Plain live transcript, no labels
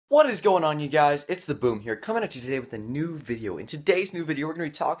What is going on, you guys? It's the Boom here, coming at you today with a new video. In today's new video, we're going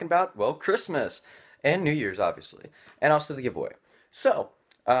to be talking about, well, Christmas and New Year's, obviously, and also the giveaway. So,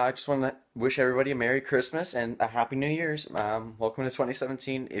 I just want to wish everybody a Merry Christmas and a Happy New Year's. Welcome to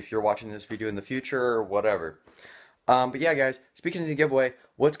 2017 if you're watching this video in the future or whatever. But yeah, guys, speaking of the giveaway,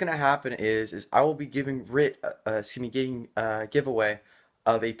 what's going to happen is I will be giving getting a giveaway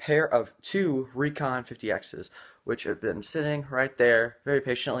of a pair of two Recon 50Xs, which have been sitting right there very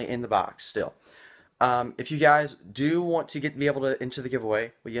patiently in the box still. If you guys do want to be able to enter the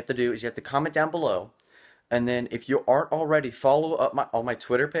giveaway, what you have to do is you have to comment down below, and then if you aren't already, follow up on my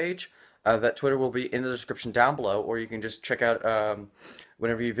Twitter page. That Twitter will be in the description down below, or you can just check out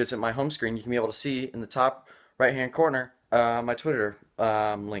whenever you visit my home screen, you can be able to see in the top right hand corner my Twitter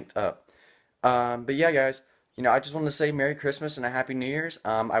linked up. But yeah, guys, I just wanted to say Merry Christmas and a Happy New Year's.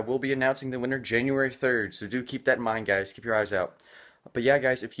 I will be announcing the winner January 3rd, so do keep that in mind, guys. Keep your eyes out. But yeah,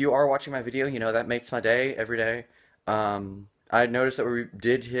 guys, if you are watching my video, that makes my day every day. I noticed that we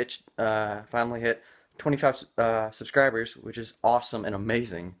did finally hit 25 subscribers, which is awesome and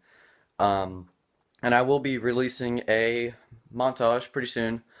amazing. And I will be releasing a montage pretty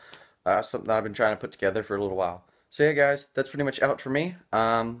soon, something that I've been trying to put together for a little while. So yeah, guys, that's pretty much out for me.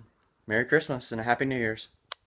 Merry Christmas and a Happy New Year's.